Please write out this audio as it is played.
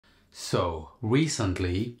So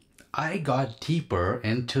recently, I got deeper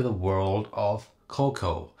into the world of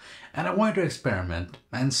cocoa and I wanted to experiment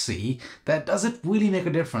and see that does it really make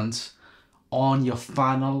a difference on your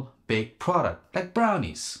final baked product, like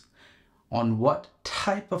brownies, on what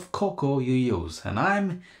type of cocoa you use. And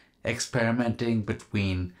I'm experimenting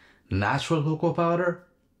between natural cocoa powder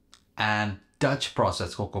and Dutch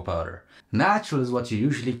processed cocoa powder. Natural is what you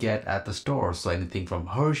usually get at the store, so anything from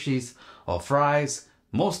Hershey's or Fry's,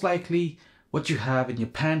 most likely what you have in your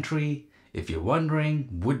pantry, if you're wondering,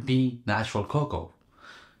 would be natural cocoa.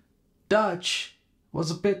 Dutch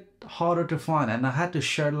was a bit harder to find and I had to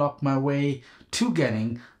Sherlock my way to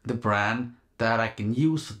getting the brand that I can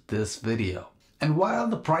use for this video. And while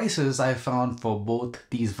the prices I found for both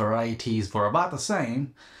these varieties were about the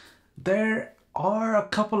same, there are a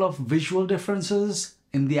couple of visual differences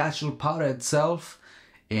in the actual powder itself,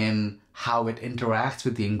 in how it interacts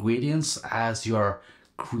with the ingredients as you're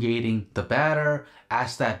creating the batter,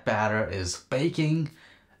 as that batter is baking,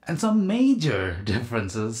 and some major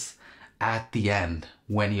differences at the end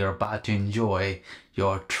when you're about to enjoy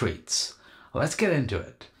your treats. Let's get into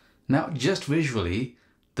it. Now, just visually,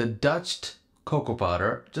 the Dutch cocoa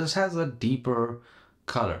powder just has a deeper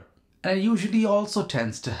color. And it usually also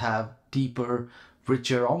tends to have deeper,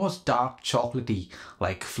 richer, almost dark chocolatey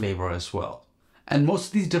like flavor as well. And most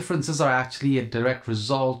of these differences are actually a direct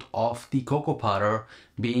result of the cocoa powder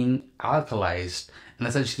being alkalized and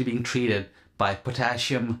essentially being treated by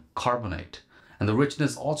potassium carbonate. And the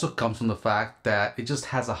richness also comes from the fact that it just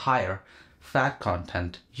has a higher fat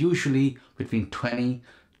content, usually between 20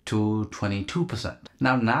 to 22%.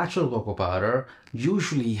 Now, natural cocoa powder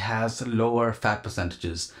usually has lower fat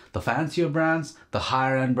percentages. The fancier brands, the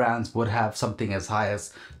higher end brands would have something as high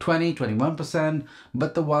as 20, 21%,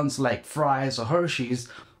 but the ones like Fry's or Hershey's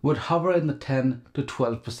would hover in the 10 to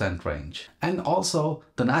 12% range. And also,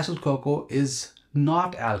 the natural cocoa is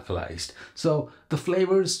not alkalized, so the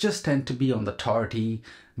flavors just tend to be on the tarty,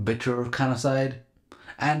 bitter kind of side.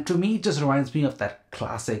 And to me, it just reminds me of that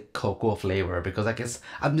classic cocoa flavor because I guess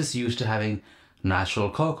I'm just used to having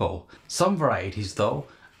natural cocoa. Some varieties though,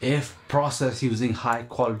 if processed using high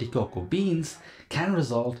quality cocoa beans, can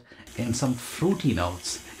result in some fruity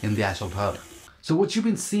notes in the actual powder. So what you've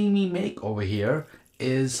been seeing me make over here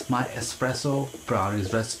is my espresso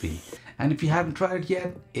brownies recipe. And if you haven't tried it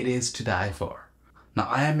yet, it is to die for. Now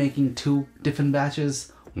I am making two different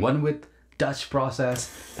batches, one with Dutch process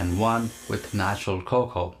and one with natural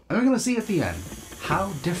cocoa. And we're going to see at the end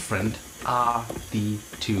how different are the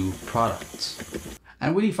two products.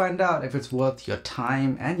 And really find out if it's worth your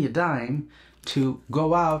time and your dime to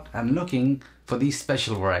go out and looking for the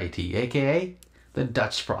special variety, aka the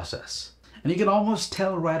Dutch process. And you can almost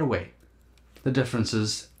tell right away the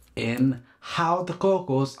differences in how the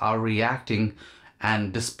cocos are reacting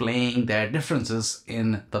and displaying their differences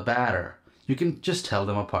in the batter. You can just tell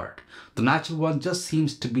them apart. The natural one just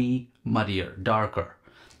seems to be muddier, darker.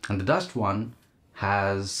 And the Dutch one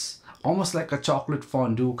has almost like a chocolate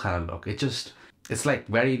fondue kind of look. It's like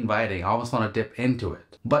very inviting. I almost want to dip into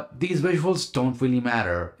it. But these visuals don't really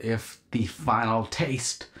matter if the final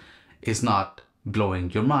taste is not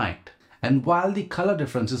blowing your mind. And while the color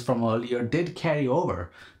differences from earlier did carry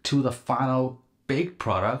over to the final baked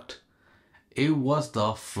product, it was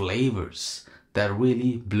the flavors that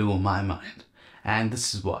really blew my mind. And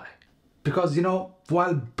this is why. Because, you know,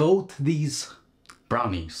 while both these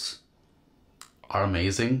brownies are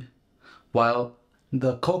amazing, while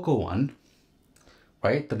the cocoa one,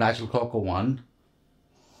 right, the natural cocoa one,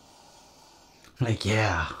 like,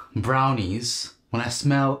 yeah, brownies, when I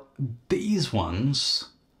smell these ones,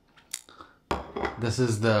 this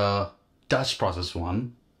is the Dutch process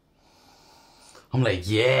one, I'm like,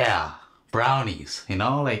 yeah, brownies, you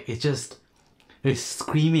know, like it's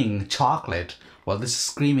screaming chocolate. Well, this is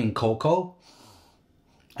screaming cocoa.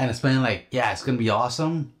 And it's been like, yeah, it's gonna be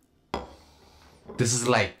awesome. This is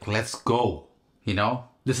like, let's go, you know?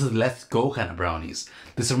 This is let's go kind of brownies.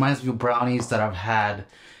 This reminds me of brownies that I've had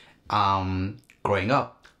growing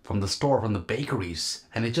up from the store, from the bakeries.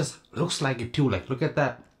 And it just looks like it too. Like, look at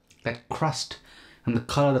that crust and the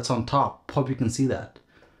color that's on top. Hope you can see that,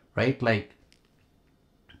 right? Like,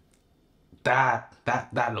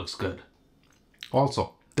 that looks good.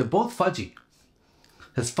 Also, they're both fudgy.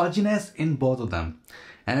 There's fudginess in both of them.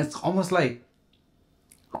 And it's almost like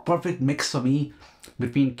a perfect mix for me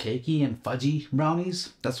between cakey and fudgy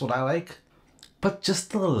brownies. That's what I like. But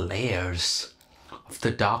just the layers of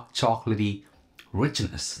the dark chocolatey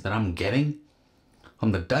richness that I'm getting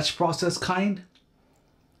from the Dutch process kind,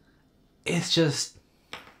 it's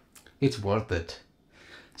worth it.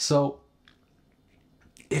 So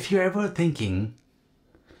if you're ever thinking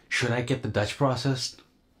Should I get the Dutch processed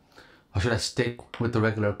or should I stick with the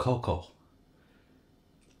regular cocoa?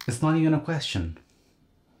 It's not even a question.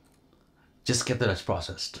 Just get the Dutch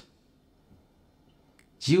processed.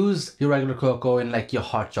 Use your regular cocoa in like your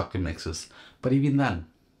hot chocolate mixes. But even then,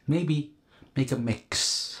 maybe make a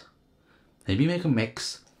mix. Maybe make a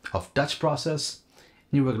mix of Dutch process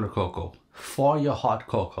and your regular cocoa for your hot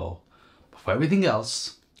cocoa. But for everything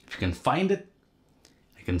else, if you can find it,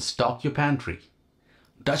 you can stock your pantry.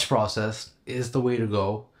 Dutch process is the way to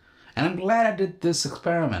go. And I'm glad I did this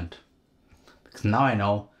experiment, because now I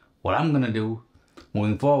know what I'm gonna do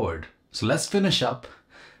moving forward. So let's finish up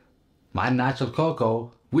my natural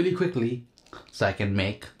cocoa really quickly so I can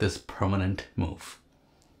make this permanent move.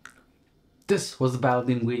 This was the battle of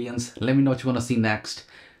the ingredients. Let me know what you want to see next.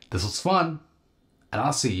 This was fun, and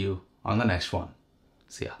I'll see you on the next one.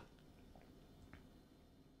 See ya.